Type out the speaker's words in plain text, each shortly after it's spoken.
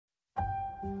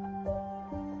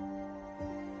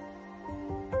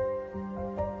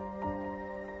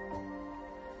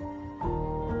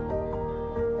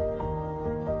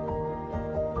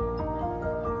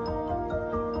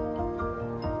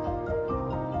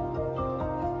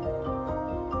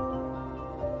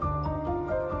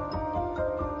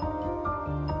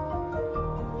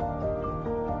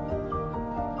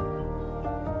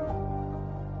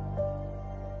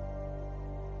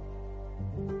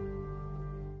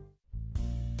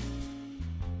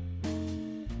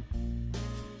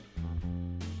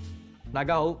大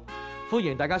家好，歡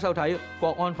迎大家收睇《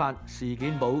國安法事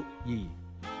件簿2》。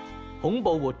恐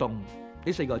怖活動呢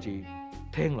4個字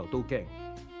聽落都驚，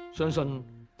相信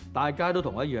大家都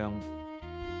同我一樣，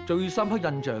最深刻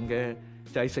印象嘅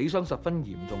就係死傷十分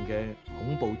嚴重嘅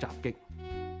恐怖襲擊，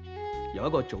由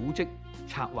一個組織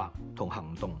策劃同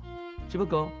行動。只不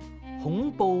過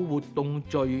恐怖活動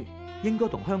罪應該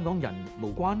同香港人無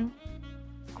關啦。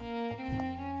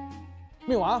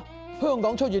咩話？香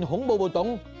港出現恐怖活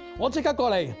動，我即刻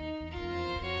過嚟。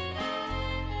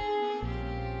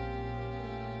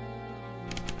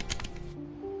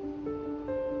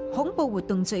恐怖活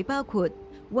動罪包括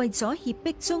為咗脅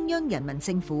迫中央人民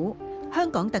政府、香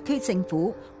港特區政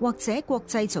府或者國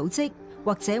際組織，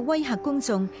或者威嚇公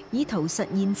眾以圖實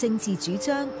現政治主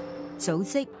張、組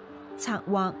織、策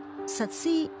劃、實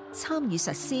施、參與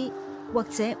實施，或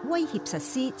者威脅實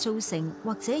施造成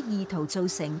或者意圖造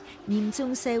成嚴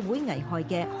重社會危害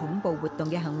嘅恐怖活動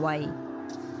嘅行為，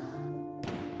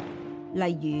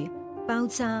例如爆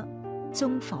炸、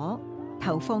縱火、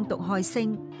投放毒害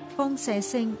性、放射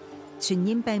性、傳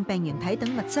染病病原體等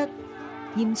物質，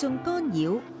嚴重干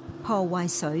擾、破壞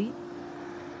水、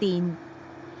電、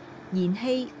燃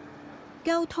氣、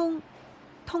交通、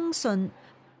通訊、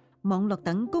網絡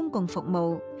等公共服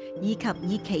務，以及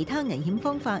以其他危險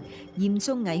方法嚴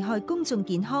重危害公眾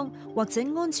健康或者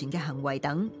安全嘅行為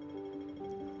等。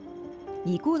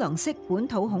而孤狼式本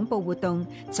土恐怖活動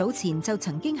早前就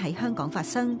曾經喺香港發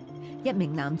生，一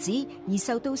名男子而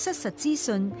受到失實資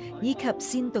訊以及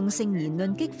煽動性言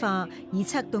論激化，而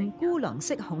策動孤狼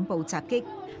式恐怖襲擊，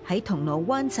喺銅鑼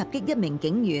灣襲擊一名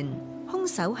警員，兇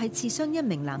手喺刺傷一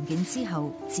名男警之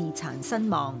後自殘身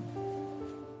亡。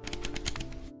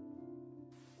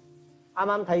啱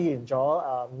啱睇完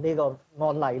咗呢個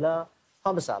案例啦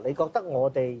 ，Thomas， 你覺得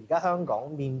我哋而家香港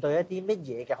面對一啲乜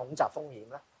嘢嘅恐襲風險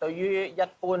咧？對於一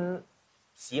般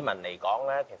市民嚟講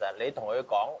咧，其實你同佢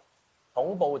講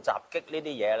恐怖襲擊呢啲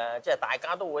嘢咧，即係大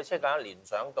家都會即刻聯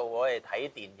想到我哋睇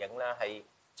電影咧，係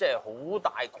即係好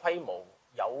大規模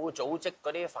有組織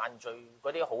嗰啲犯罪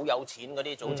嗰啲好有錢嗰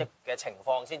啲組織嘅情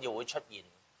況先至會出現。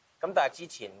咁但係之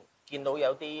前見到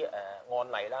有啲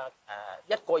案例啦，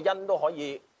一個人都可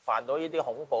以犯到呢啲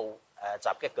恐怖襲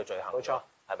擊嘅罪行，冇錯，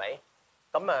係咪？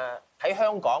咁喺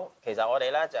香港，其實我哋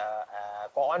咧就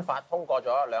國安法通過咗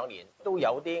2年，都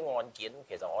有啲案件，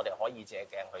其實我哋可以借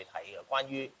鏡去睇嘅。關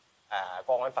於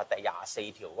國安法第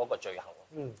24條嗰個罪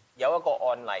行，有一個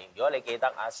案例，如果你記得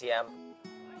阿 CM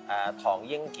唐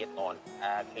英傑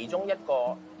案，其中一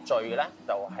個罪咧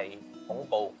就係恐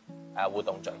怖活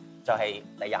動罪，就係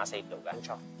第24條嘅。冇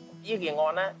錯，呢件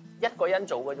案咧一個人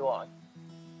做嘅啫喎。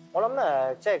我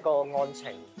諗即係個案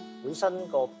情本身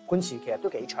個判詞其實都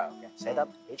幾長嘅，寫得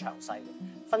幾詳細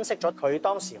嘅，分析咗佢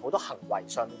當時好多行為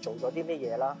上面做咗啲咩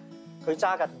嘢啦，佢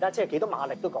揸架電單車幾多馬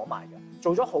力都講埋嘅，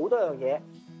做咗好多樣嘢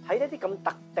喺一啲咁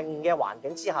特定嘅環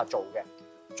境之下做嘅。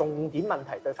重點問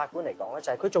題對法官嚟講咧，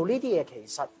就係佢做呢啲嘢其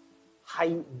實係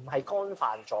唔係干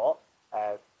犯咗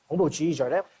恐怖主義罪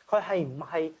咧？佢係唔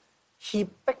係脅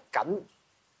迫緊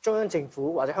中央政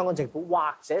府或者香港政府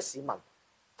或者市民？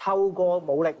透過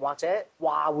武力或者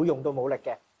話會用到武力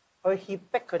嘅，去脅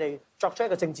迫佢哋作出一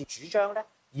個政治主張咧。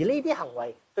而呢啲行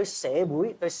為對社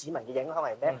會對市民嘅影響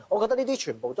係咩？我覺得呢啲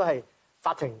全部都係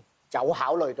法庭有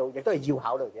考慮到，亦都係要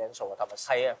考慮嘅因素啊。係咪？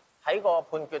係啊，喺個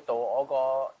判決度，我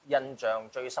個印象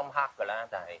最深刻嘅咧，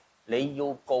就係你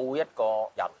要告一個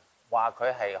人話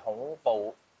佢係恐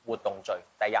怖活動罪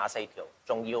第24條，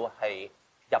仲要係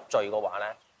入罪嘅話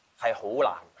咧，係好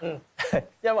難。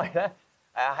因為咧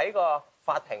喺個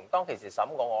法庭當其時審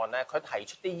個案咧，佢提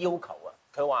出啲要求啊。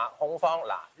佢話控方嗱，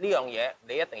呢樣嘢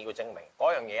你一定要證明，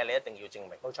嗰樣嘢你一定要證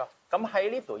明。冇錯。咁喺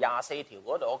呢條24條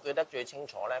嗰度，我記得最清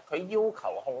楚咧，佢要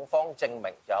求控方證明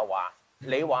就係話，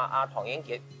你話阿唐英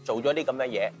傑做咗啲咁嘅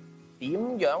嘢，點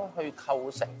樣去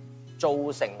構成、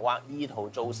造成或意圖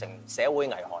造成社會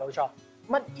危害？冇錯。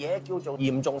乜嘢叫做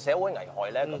嚴重社會危害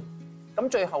咧？咁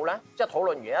最後咧，即係討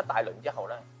論完一大輪之後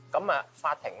咧，咁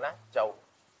法庭咧就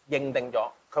認定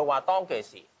咗，佢話當其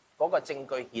時嗰個證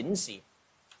據顯示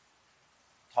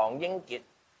唐英傑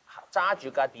揸住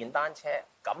架電單車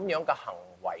咁樣嘅行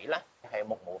為咧係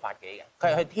目無法紀嘅，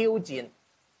佢係去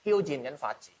挑戰緊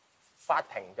法治。法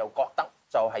庭就覺得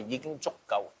就係已經足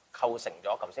夠構成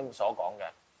咗頭先所講嘅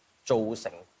造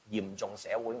成嚴重社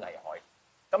會危害。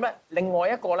咁咧另外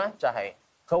一個咧就係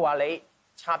佢話你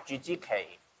插住支旗，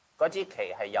嗰支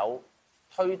旗係有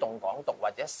推動港獨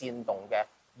或者煽動嘅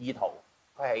意圖。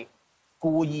佢係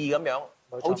故意咁樣，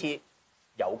好似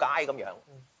遊街咁樣，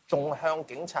仲向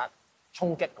警察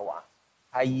衝擊嘅話，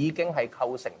係已經係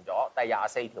構成咗第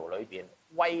24條裏邊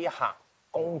威嚇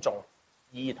公眾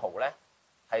意圖咧，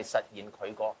係實現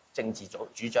佢個政治主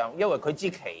張，因為佢支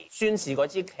旗宣示嗰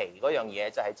支旗嗰樣嘢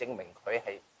就係證明佢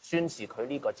係宣示佢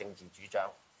呢個政治主張，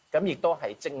咁亦都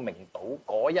係證明到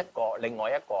嗰另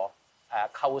外一個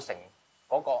構成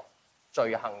嗰個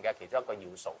罪行嘅其中一個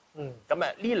要素。咁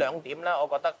呢兩點咧，我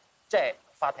覺得即係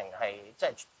法庭係即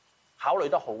係考慮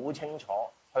得好清楚，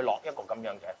去落一個咁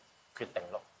樣嘅決定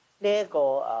咯。呢一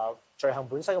個罪行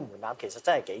本身嘅門檻其實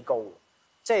真係幾高嘅，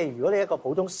即係如果你一個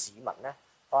普通市民咧，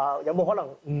有冇可能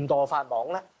誤墮法網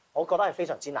咧？我覺得係非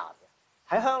常之難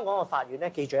嘅。喺香港嘅法院咧，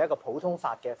記住係一個普通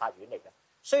法嘅法院嚟嘅。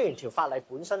雖然條法例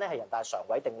本身咧係人大常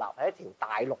委訂立，係一條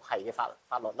大陸系嘅法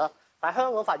律啦，但係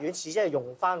香港法院始終係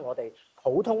用翻我哋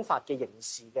普通法嘅刑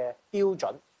事嘅標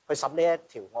準去審呢一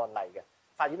條案例嘅。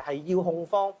法院係要控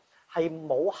方係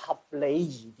冇合理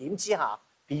疑點之下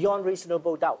 ，beyond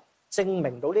reasonable doubt，證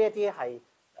明到呢一啲係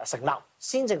成立，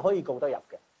先至可以告得入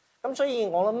嘅。咁所以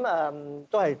我諗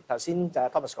都係頭先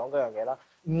Thomas 講嗰樣嘢啦，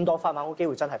誤墮法網嘅機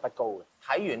會真係不高嘅。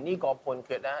睇完呢個判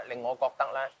決咧，令我覺得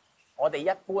咧，我哋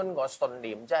一般個信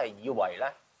念即係以為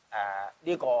咧，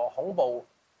呢個恐怖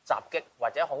襲擊或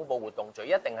者恐怖活動罪一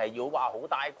定係要話好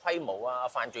大規模啊，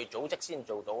犯罪組織先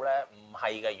做到咧，唔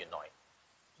係嘅。原來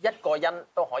一個人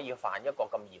都可以犯一個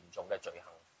咁嚴重嘅罪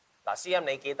行。嗱，CM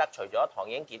你記得除咗唐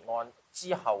英傑案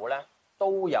之後咧，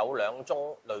都有2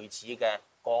宗類似嘅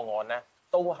個案咧，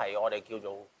都係我哋叫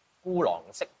做孤狼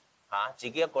式自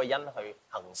己一個人去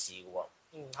行事嘅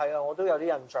喎。係啊，我都有啲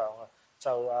印象啊。就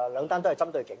2單都係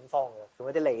針對警方嘅，用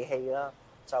一啲利器啦，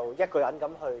就一個人咁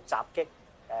去襲擊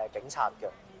警察嘅。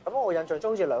咁我印象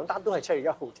中好似2單都係7月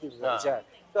1號添嘅，即係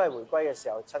都係回歸嘅時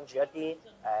候，趁住一啲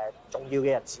重要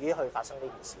嘅日子去發生呢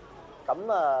件事。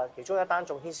咁其中一單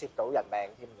仲牽涉到人命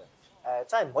添嘅，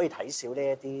真係唔可以睇小呢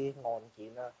一啲案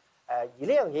件啦。而呢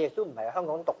樣嘢亦都唔係香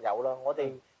港獨有啦，我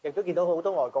哋亦都見到好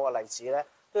多外國嘅例子咧，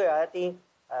都有一啲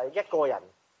一個人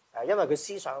因為佢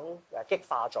思想激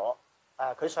化咗，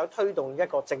佢想推動一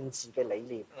個政治嘅理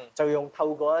念，就用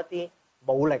透過一啲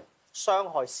武力傷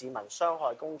害市民、傷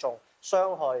害公眾、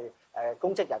傷害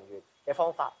公職人員嘅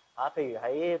方法譬如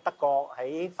喺德國、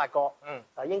喺法國、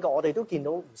英國，我哋都見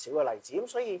到唔少嘅例子。咁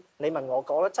所以你問我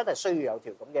講咧，真係需要有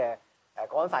條咁嘅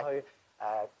國安法去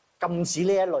禁止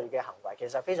呢一類嘅行為，其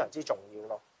實非常之重要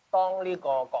咯。當呢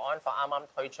個國安法啱啱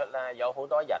推出咧，有好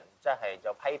多人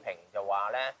就批評就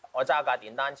話咧，我揸架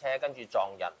電單車跟住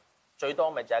撞人，最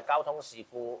多咪就係交通事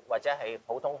故或者係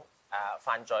普通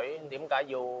犯罪，點解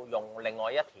要用另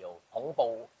外一條恐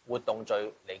怖活動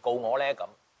罪嚟告我咧？咁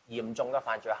嚴重嘅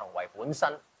犯罪行為本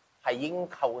身係已經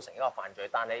構成一個犯罪，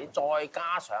但係再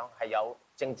加上係有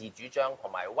政治主張同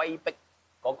埋威逼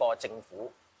嗰個政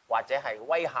府或者係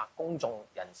威嚇公眾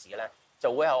人士咧，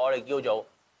就會係我哋叫做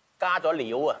加咗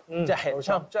料啊！即係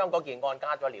將嗰件案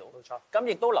加咗料。冇錯。咁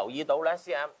亦都留意到咧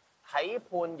 ，CM 喺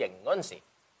判刑嗰陣時，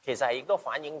其實係亦都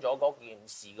反映咗嗰件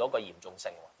事嗰個嚴重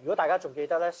性。如果大家仲記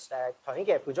得咧，唐英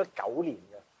傑係判咗9年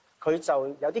嘅，佢就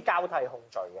有啲交替控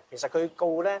罪嘅。其實佢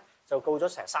告咧就告咗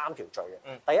成3條罪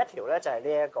嘅。第一條咧就係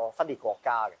呢一個分裂國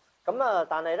家嘅。咁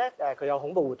但係咧佢有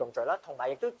恐怖活動罪啦，同埋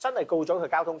亦都真係告咗佢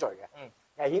交通罪嘅。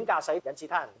危險駕駛引致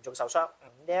他人嚴重受傷。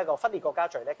呢一個分裂國家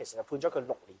罪咧，其實就判咗佢6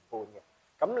年半嘅。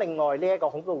咁另外呢一個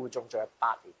恐怖活動罪係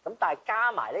8年。咁但係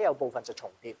加埋咧有部分就重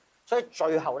疊，所以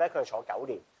最後咧佢係坐9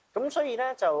年。咁所以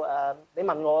咧就你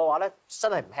問我嘅話咧，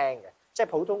真係唔輕嘅。即係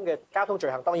普通嘅交通罪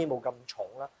行當然冇咁重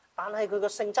啦，但係佢個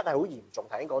性質係好嚴重。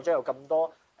頭先講咗有咁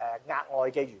多額外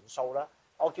嘅元素啦。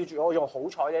我用好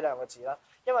彩呢2個字啦，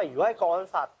因為如果喺國安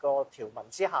法個條文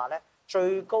之下咧，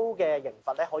最高嘅刑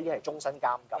罰咧可以係終身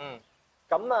監禁。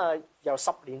咁由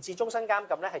10年至終身監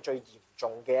禁咧係最嚴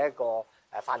重嘅一個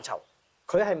範疇。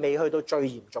佢係未去到最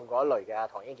嚴重嗰一類嘅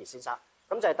唐英傑先生。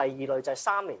咁就係第2類就係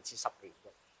3年至10年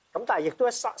嘅。咁但係亦都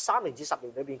喺3年至10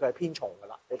年裏邊佢係偏重㗎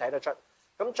啦，你睇得出。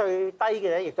咁最低嘅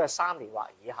咧亦都係3年或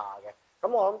以下嘅。咁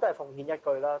我諗都係奉獻一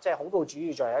句啦，即係恐怖主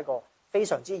義罪係一個非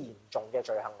常之嚴重嘅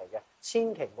罪行嚟嘅，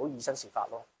千祈唔好以身試法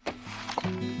咯。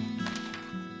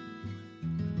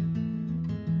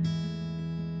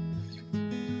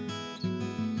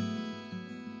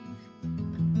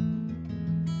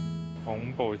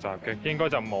恐怖襲擊應該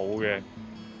就冇嘅。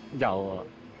有啊，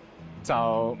就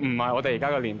唔係我哋而家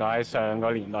個年代，係上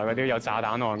個年代嗰啲有炸彈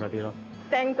案嗰啲咯。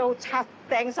掟到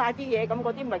掟晒啲嘢咁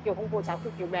嗰啲，咪叫恐怖襲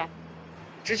擊，叫咩啊？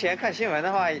之前看新聞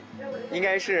的話，應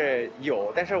該是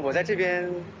有，但是我在這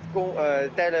邊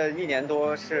待了1年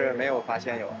多，是沒有發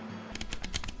現有。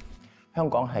香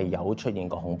港係有出現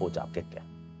過恐怖襲擊嘅。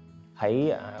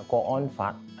喺國安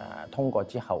法通過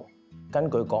之後，根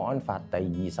據國安法第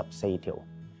24條，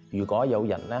如果有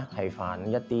人咧係犯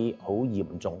一啲好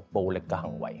嚴重暴力嘅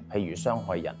行為，譬如傷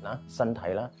害人啦、身體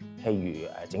啦，譬如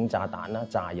整炸彈啦、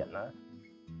炸人啦，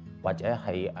或者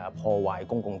係破壞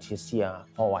公共設施啊、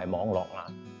破壞網絡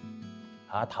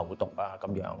啊、投毒啊咁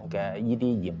樣嘅呢啲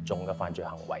嚴重嘅犯罪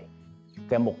行為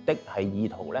嘅目的係意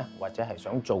圖咧，或者係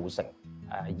想造成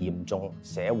嚴重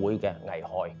社會嘅危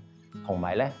害，同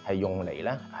埋咧係用嚟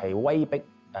咧係威逼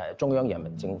中央人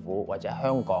民政府或者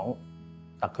香港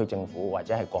特區政府或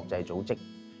者係國際組織，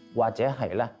或者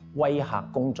係咧威嚇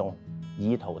公眾，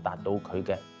以圖達到佢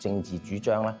嘅政治主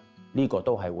張咧，呢個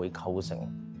都係會構成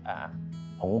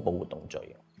恐怖活動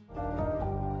罪嘅。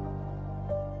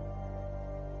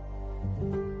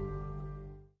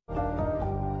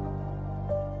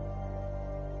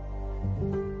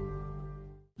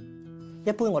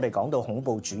一般我哋講到恐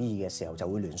怖主義嘅時候，就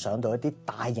會聯想到一啲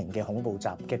大型嘅恐怖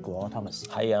襲擊喎 ，Thomas。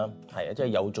係啊，即係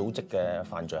有組織嘅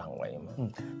犯罪行為啊嘛。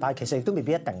但係其實亦都未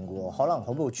必一定嘅喎，可能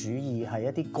恐怖主義係一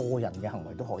啲個人嘅行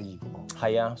為都可以嘅喎。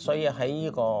係啊，所以喺呢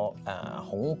個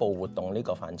恐怖活動呢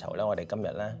個範疇咧，我哋今日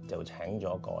咧就請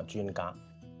咗個專家，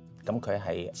咁佢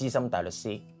係資深大律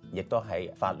師，亦都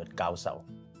係法律教授，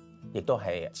亦都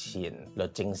係前律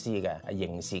政司嘅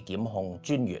刑事檢控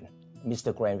專員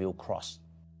Mr. Grenville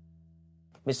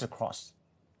Cross。Mr. Cross,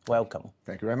 welcome.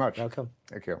 Thank you very much. Welcome.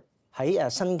 Thank you. 喺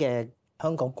新嘅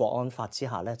香港國安法之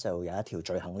下咧，就有一條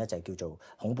罪行咧，就叫做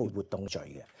恐怖活動罪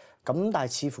嘅。咁但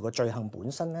係似乎個罪行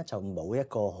本身咧，就冇一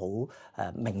個好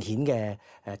明顯嘅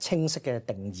清晰嘅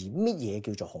定義，乜嘢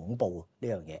叫做恐怖呢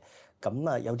樣嘢？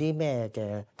咁有啲咩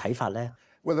嘅睇法咧？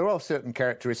 Well, there are certain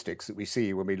characteristics that we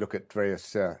see when we look at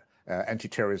various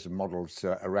anti-terrorism models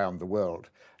around the world,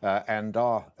 and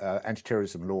our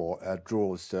anti-terrorism law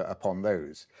draws upon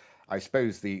those. I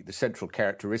suppose the central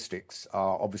characteristics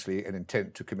are obviously an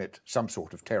intent to commit some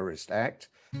sort of terrorist act,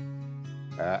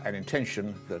 an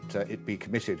intention that it be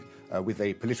committed with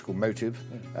a political motive,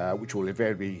 which will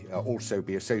invariably also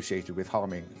be associated with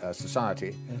harming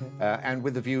society, and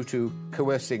with a view to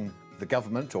coercing the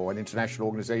government or an international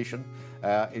organisation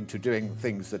into doing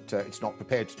things that it's not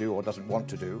prepared to do or doesn't want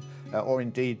to do, or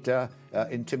indeed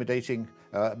intimidating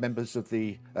members of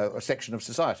a section of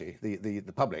society, the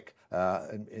public,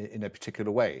 in a particular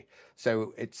way.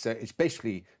 So it's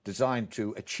basically designed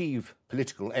to achieve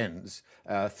political ends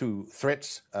through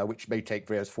threats, which may take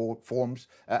various forms,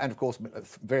 and of course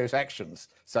various actions,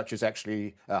 such as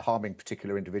actually harming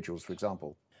particular individuals, for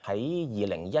example. 喺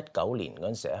2019年嗰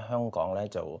陣時喺香港咧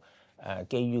就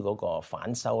基於嗰個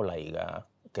反修例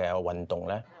嘅運動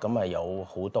咧，咁有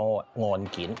好多案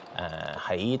件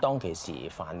喺當其時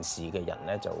犯事嘅人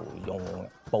咧就用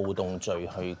暴動罪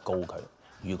去告佢。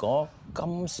如果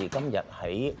今時今日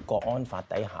喺國安法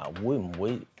底下，會唔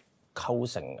會構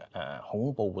成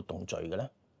恐怖活動罪嘅咧？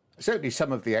 Certainly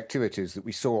some of the activities that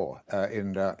we saw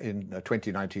in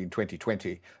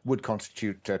 2019-2020 would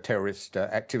constitute terrorist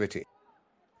activity.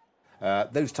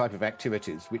 Those type of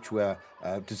activities which were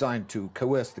designed to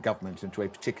coerce the government into a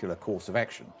particular course of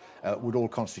action would all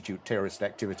constitute terrorist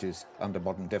activities under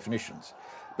modern definitions.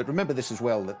 But remember this as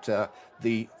well, that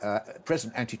the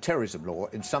present anti-terrorism law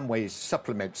in some ways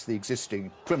supplements the existing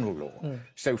criminal law.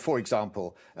 So, for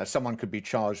example, someone could be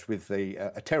charged with a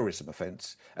terrorism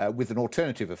offence with an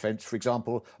alternative offence, for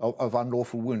example, of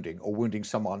unlawful wounding or wounding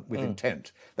someone with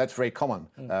intent. That's very common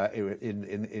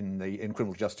in the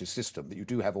criminal justice system, that you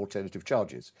do have alternative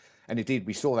charges. And indeed,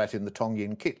 we saw that in the Tong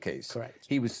Yin Kit case. Correct.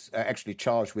 He was actually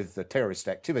charged with terrorist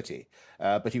activity,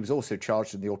 but he was also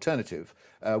charged in the alternative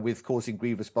with causing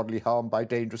grievous bodily harm by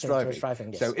dangerous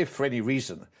driving. Yes. So if for any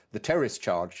reason the terrorist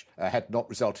charge had not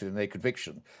resulted in a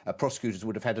conviction, prosecutors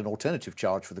would have had an alternative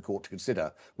charge for the court to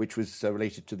consider, which was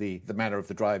related to the manner of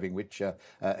the driving which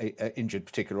injured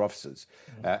particular officers.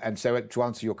 And so to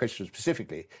answer your question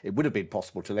specifically, it would have been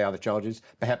possible to lay out the charges,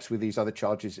 perhaps with these other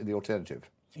charges in the alternative.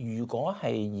 如果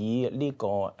係以呢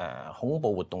個恐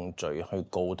怖活動罪去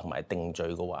告同埋定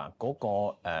罪嘅話，嗰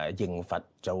個刑罰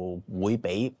就會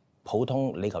比普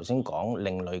通你頭先講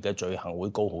另類嘅罪行會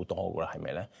高好多㗎啦，係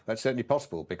咪咧？ That's certainly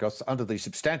possible, because under the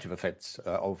substantive offence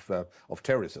of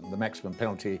terrorism, the maximum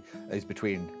penalty is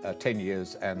between 10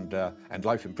 years and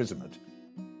life imprisonment.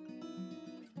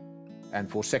 And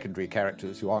for secondary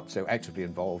characters who aren't so actively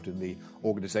involved in the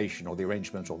organisation or the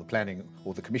arrangement or the planning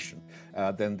or the commission,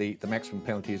 then the maximum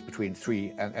penalty is between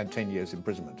 3 and 10 years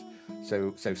imprisonment.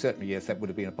 So certainly, yes, that would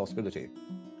have been a possibility.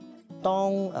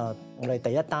 當我哋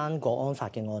第一單國安法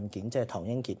嘅案件，即係唐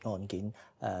英傑案件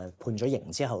判咗刑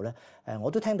之後咧，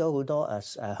我都聽到好多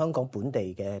香港本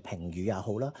地嘅評語也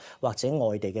好啦，或者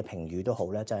外地嘅評語都好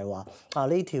咧，就係話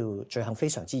呢條罪行非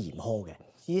常之嚴苛嘅，呢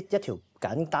一條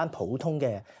簡單普通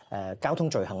嘅交通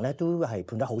罪行咧，都係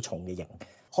判得好重嘅刑。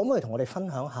可唔可以同我哋分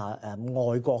享下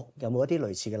外國有冇一啲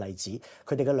類似嘅例子？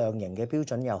佢哋嘅量刑嘅標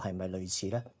準又係咪類似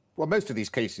咧？ Well, most of these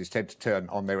cases tend to turn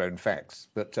on their own facts,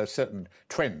 but certain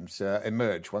trends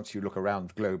emerge once you look around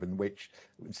the globe in which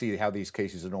you see how these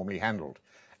cases are normally handled.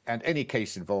 And any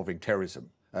case involving terrorism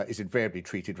is invariably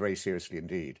treated very seriously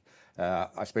indeed.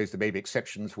 I suppose there may be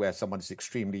exceptions where someone is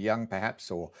extremely young, perhaps,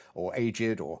 or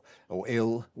aged, or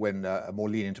ill, when a more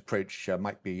lenient approach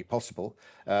might be possible.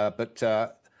 But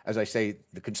as I say,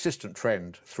 the consistent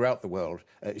trend throughout the world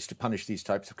is to punish these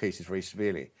types of cases very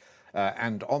severely.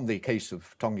 And on the case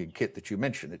of Tong Yin Kit that you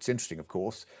mentioned, it's interesting, of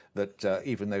course, that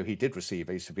even though he did receive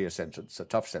a severe sentence, a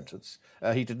tough sentence,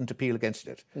 he didn't appeal against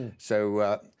it.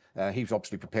 So he was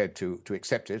obviously prepared to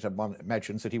accept it, and one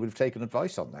imagines that he would have taken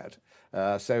advice on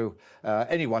that. So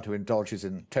anyone who indulges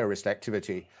in terrorist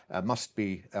activity must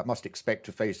expect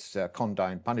to face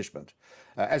condign punishment.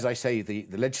 As I say, the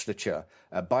legislature,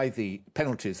 by the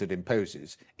penalties it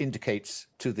imposes, indicates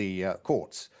to the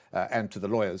courts and to the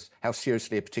lawyers how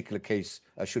seriously a particular case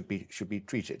should be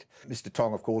treated. Mr.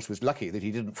 Tong, of course, was lucky that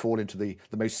he didn't fall into the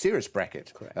most serious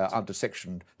bracket under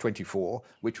Section 24,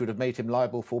 which would have made him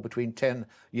liable for between 10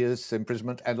 years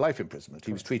imprisonment and life imprisonment.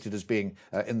 He was treated as being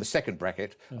in the second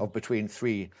bracket of between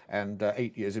 3 and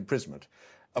 8 years imprisonment.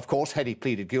 Of course, had he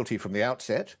pleaded guilty from the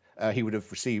outset, he would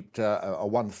have received a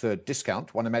 1/3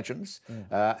 discount, one imagines,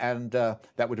 and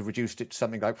that would have reduced it to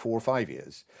something like 4 or 5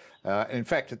 years. And in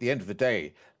fact, at the end of the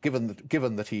day, given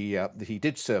that he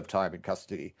did serve time in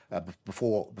custody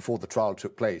before the trial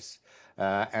took place,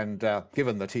 and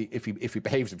given that if he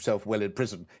behaves himself well in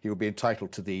prison, he will be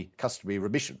entitled to the customary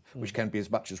remission, which can be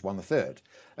as much as 1/3.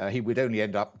 He would only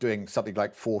end up doing something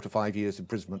like 4 to 5 years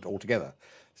imprisonment altogether.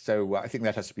 So I think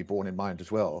that has to be borne in mind as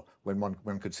well when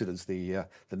one considers the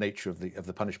nature of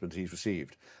the punishment he's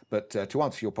received. But to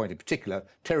answer your point in particular,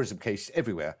 terrorism cases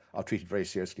everywhere are treated very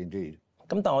seriously indeed.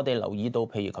 咁但我哋留意到，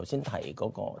譬如頭先提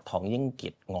嗰個唐英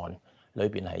傑案裏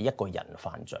邊係一個人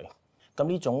犯罪，咁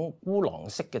呢種孤狼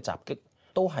式嘅襲擊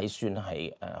都係算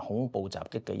係恐怖襲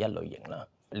擊嘅一類型啦。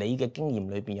你嘅經驗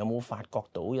裏邊有冇發覺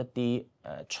到一啲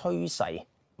趨勢？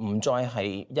唔再係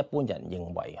一般人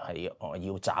認為係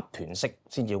要集團式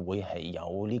先至會係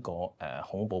有呢個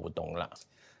恐怖活動啦。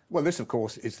Well, this, of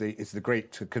course, is the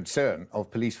great concern of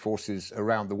police forces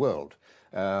around the world.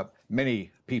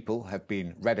 Many people have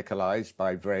been radicalized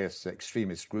by various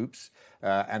extremist groups,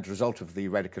 and as a result of the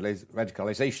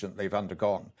radicalization they've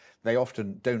undergone, they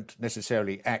often don't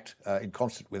necessarily act in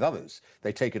concert with others.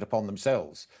 They take it upon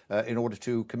themselves in order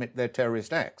to commit their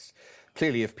terrorist acts.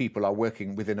 Clearly, if people are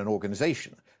working within an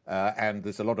organization and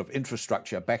there's a lot of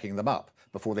infrastructure backing them up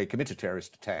before they commit a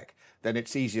terrorist attack, then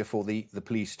it's easier for the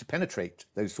police to penetrate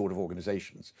those sort of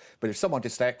organizations. But if someone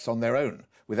just acts on their own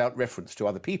without reference to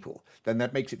other people, then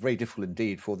that makes it very difficult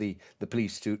indeed for the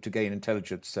police to gain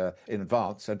intelligence in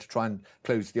advance and to try and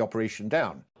close the operation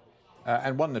down.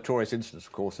 And one notorious instance,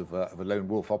 of course, of a lone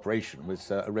wolf operation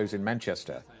arose in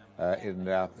Manchester in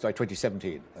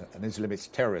 2017. An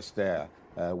Islamist terrorist there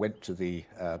went to the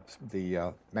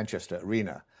Manchester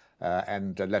arena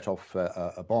and let off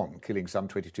a bomb, killing some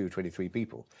 23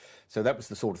 people. So that was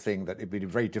the sort of thing that it would be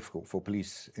very difficult for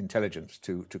police intelligence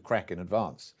to crack in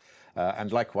advance.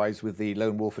 And likewise with the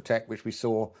lone wolf attack, which we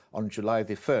saw on July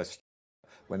the 1st,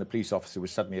 when a police officer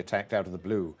was suddenly attacked out of the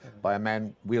blue by a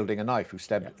man wielding a knife who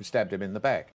stabbed him in the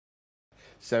back.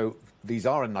 So these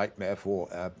are a nightmare for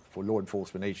law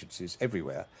enforcement agencies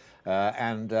everywhere,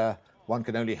 and one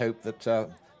can only hope that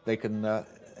they can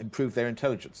improve their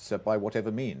intelligence by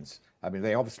whatever means. I mean,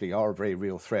 they obviously are a very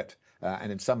real threat,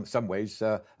 and in some ways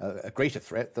a greater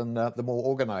threat than the more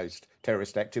organised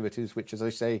terrorist activities, which, as I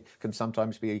say, can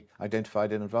sometimes be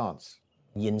identified in advance.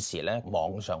 現時咧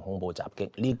網上恐怖襲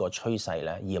擊呢個趨勢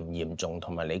咧嚴唔嚴重，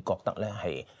同埋你覺得咧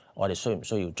係我哋需唔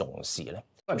需要重視咧？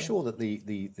 I'm sure that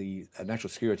the National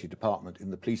Security Department in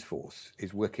the police force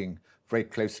is working very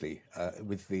closely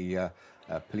with the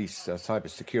Police Cyber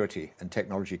Security and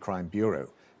Technology Crime Bureau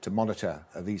to monitor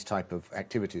these type of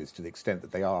activities to the extent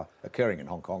that they are occurring in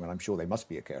Hong Kong, and I'm sure they must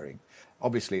be occurring.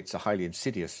 Obviously, it's a highly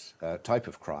insidious type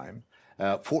of crime.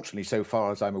 Fortunately, so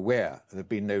far as I'm aware, there have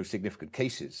been no significant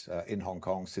cases in Hong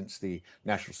Kong since the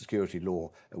national security law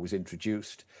was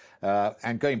introduced.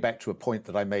 And going back to a point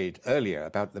that I made earlier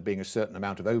about there being a certain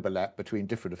amount of overlap between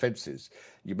different offences,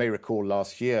 you may recall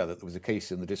last year that there was a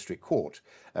case in the district court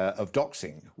of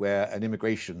doxing, where an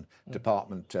immigration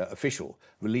department official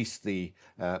released the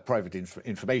private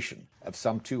information of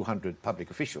some 200 public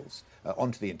officials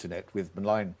onto the internet with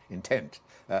malign intent.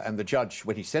 And the judge,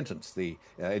 when he sentenced the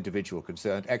individual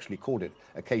concerned, actually called it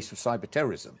a case of cyber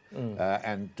terrorism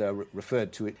and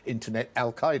referred to it Internet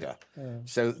Al-Qaeda.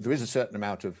 So there is a certain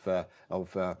amount of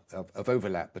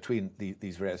overlap between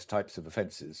these various types of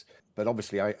offences. But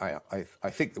obviously, I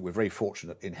think that we're very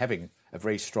fortunate in having a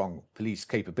very strong police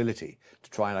capability to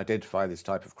try and identify this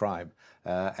type of crime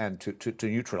and to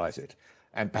neutralise it.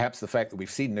 And perhaps the fact that we've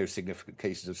seen no significant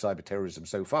cases of cyber terrorism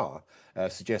so far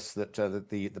suggests that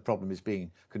the problem is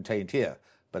being contained here.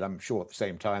 But I'm sure at the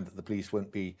same time that the police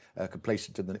won't be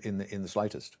complacent in the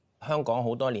slightest. 香港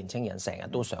好多年青人成日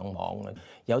都上網嘅，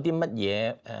有啲乜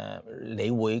嘢你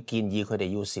會建議佢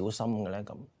哋要小心嘅咧？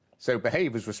咁 So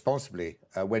behave as responsibly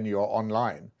when you're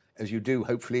online as you do,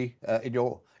 hopefully,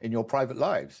 in your private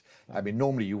lives. I mean,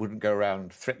 normally you wouldn't go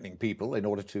around threatening people in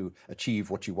order to achieve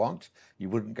what you want. You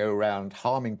wouldn't go around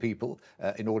harming people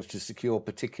in order to secure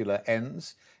particular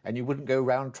ends, and you wouldn't go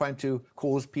around trying to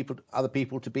cause other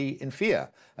people to be in fear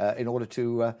in order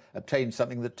to obtain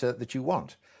something that you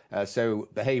want. So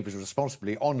behave as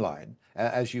responsibly online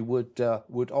as you would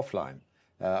offline.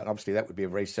 And obviously, that would be a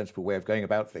very sensible way of going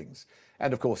about things.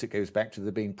 And of course, it goes back to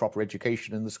there being proper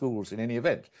education in the schools in any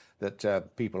event,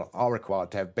 that people are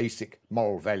required to have basic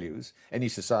moral values. Any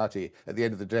society, at the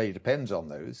end of the day, depends on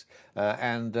those.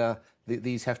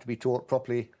 These have to be taught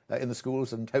properly in the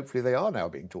schools, and hopefully they are now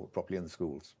being taught properly in the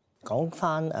schools. 講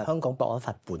翻香港國安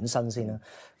法本身先啦，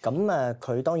咁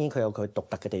佢當然佢有佢獨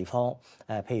特嘅地方，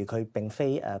譬如佢並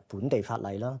非本地法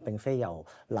例啦，並非由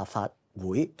立法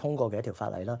會通過嘅一條法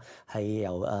例啦，係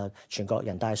由全國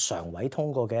人大常委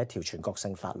通過嘅一條全國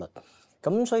性法律。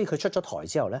咁所以佢出咗台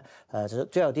之後咧，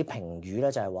都有啲評語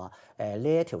咧，就係話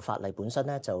呢一條法例本身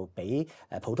咧就比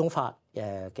普通法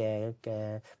嘅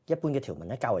一般嘅條文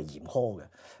咧較為嚴苛嘅。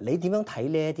你點樣睇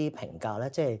呢一啲評價咧？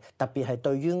即係特別係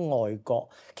對於外國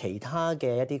其他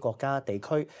嘅一啲國家地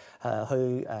區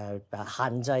去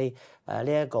限制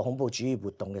呢一個恐怖主義活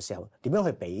動嘅時候，點樣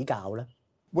去比較咧？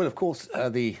 Well, of course,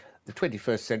 the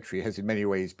 21st century has in many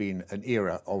ways been an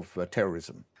era of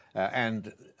terrorism,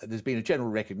 and there's been a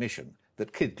general recognition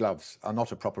that kid gloves are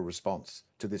not a proper response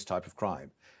to this type of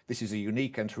crime. This is a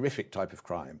unique and horrific type of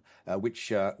crime, which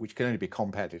can only be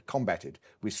combated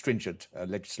with stringent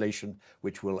legislation,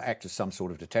 which will act as some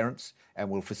sort of deterrence and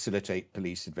will facilitate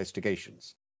police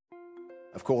investigations.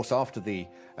 Of course, after the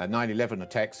 9/11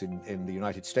 attacks in the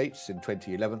United States in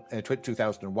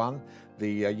 2001,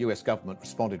 the US government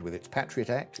responded with its Patriot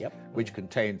Act, which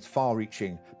contains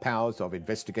far-reaching powers of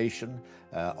investigation,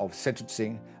 of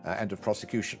sentencing, and of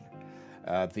prosecution.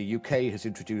 The UK has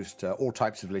introduced all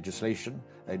types of legislation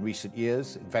in recent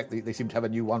years. In fact, they seem to have a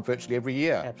new one virtually every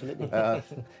year. Absolutely.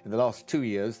 In the last 2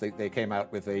 years, they came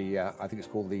out with I think it's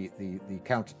called the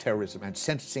Counter-Terrorism and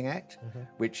Sentencing Act,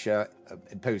 which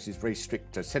imposes very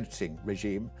strict sentencing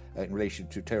regime in relation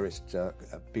to terrorist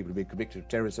people who've been convicted of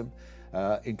terrorism.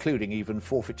 Including even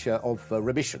forfeiture of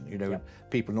remission. You know,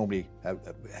 people normally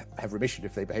have remission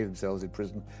if they behave themselves in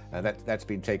prison. That's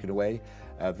been taken away.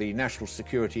 The National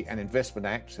Security and Investment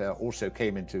Act also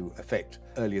came into effect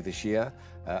earlier this year,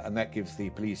 and that gives the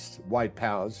police wide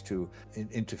powers to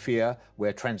interfere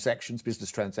where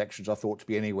business transactions, are thought to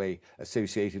be in any way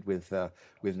associated with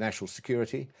national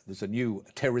security. There's a new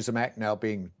Terrorism Act now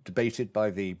being debated by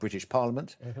the British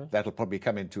Parliament. That'll probably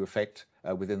come into effect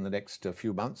within the next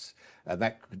few months.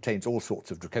 That contains all sorts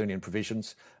of draconian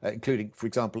provisions, including, for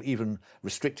example, even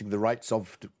restricting the rights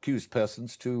of accused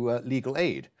persons to legal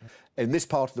aid. In this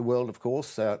part of the world, of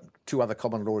course, two other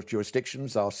common law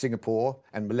jurisdictions are Singapore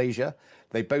and Malaysia.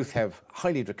 They both have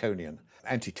highly draconian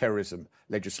anti-terrorism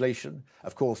legislation.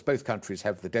 Of course, both countries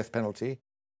have the death penalty.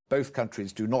 Both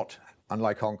countries do not,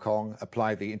 unlike Hong Kong,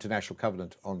 apply the International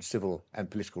Covenant on Civil and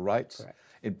Political Rights. Correct.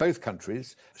 In both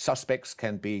countries, suspects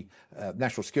can be,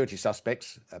 national security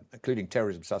suspects, including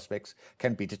terrorism suspects,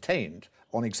 can be detained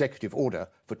on executive order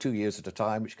for 2 years at a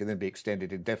time, which can then be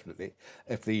extended indefinitely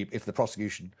if the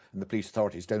prosecution and the police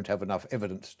authorities don't have enough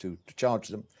evidence to charge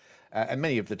them. And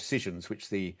many of the decisions which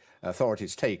the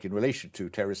authorities take in relation to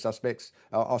terrorist suspects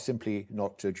are simply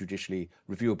not judicially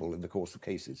reviewable in the course of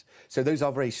cases. So those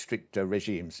are very strict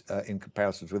regimes in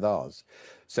comparison with ours.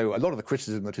 So a lot of the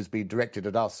criticism that has been directed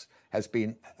at us has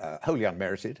been wholly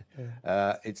unmerited.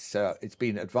 It's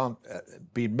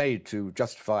been made to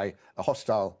justify a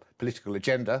hostile political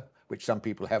agenda, which some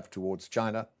people have towards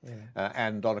China.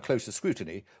 And on a closer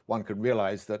scrutiny, one can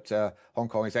realise that Hong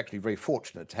Kong is actually very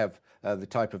fortunate to have the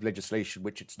type of legislation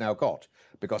which it's now got.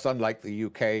 Because unlike the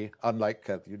UK, unlike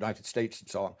the United States and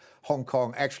so on, Hong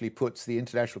Kong actually puts the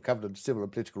International Covenant of Civil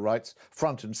and Political Rights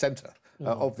front and centre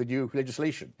of the new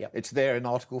legislation. Yep. It's there in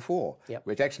Article 4, Yep.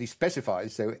 which actually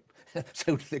specifies, so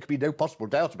there could be no possible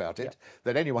doubt about it,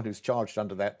 that anyone who's charged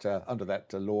under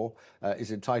that law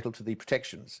is entitled to the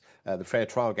protections, the fair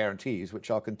trial guarantees,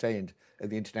 which are contained in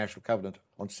the International Covenant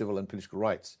on Civil and Political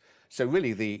Rights. So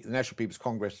really, the National People's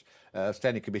Congress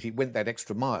Standing Committee went that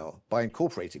extra mile by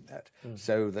incorporating that,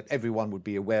 so that everyone would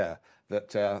be aware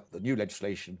that the new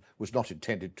legislation was not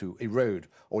intended to erode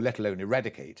or let alone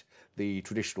eradicate the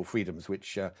traditional freedoms,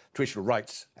 traditional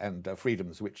rights and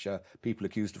freedoms which people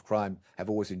accused of crime have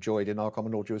always enjoyed in our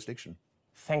common law jurisdiction.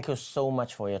 Thank you so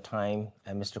much for your time,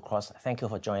 and Mr. Cross, thank you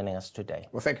for joining us today.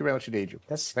 Well, thank you very much indeed.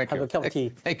 Let's Thank have you. a cup of tea.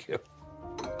 Thank you.